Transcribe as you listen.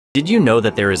Did you know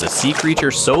that there is a sea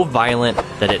creature so violent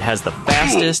that it has the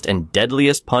fastest and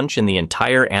deadliest punch in the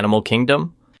entire animal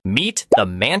kingdom? Meet the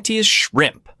mantis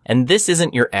shrimp. And this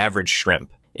isn't your average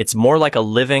shrimp. It's more like a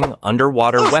living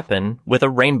underwater weapon with a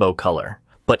rainbow color.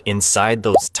 But inside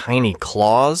those tiny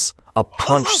claws, a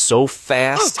punch so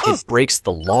fast it breaks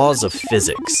the laws of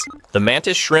physics. The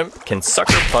mantis shrimp can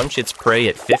sucker punch its prey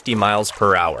at 50 miles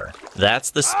per hour.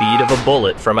 That's the speed of a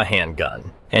bullet from a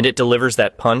handgun. And it delivers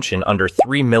that punch in under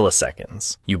 3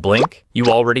 milliseconds. You blink, you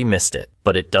already missed it.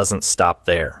 But it doesn't stop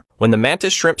there. When the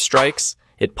mantis shrimp strikes,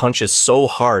 it punches so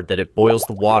hard that it boils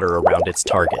the water around its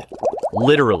target.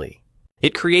 Literally.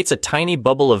 It creates a tiny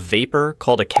bubble of vapor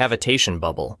called a cavitation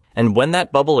bubble. And when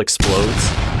that bubble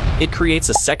explodes, it creates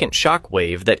a second shock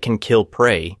wave that can kill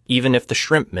prey, even if the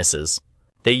shrimp misses.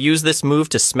 They use this move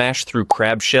to smash through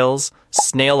crab shells,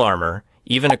 snail armor,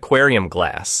 even aquarium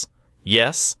glass.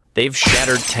 Yes, they've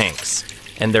shattered tanks,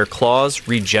 and their claws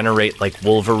regenerate like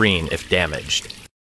Wolverine if damaged.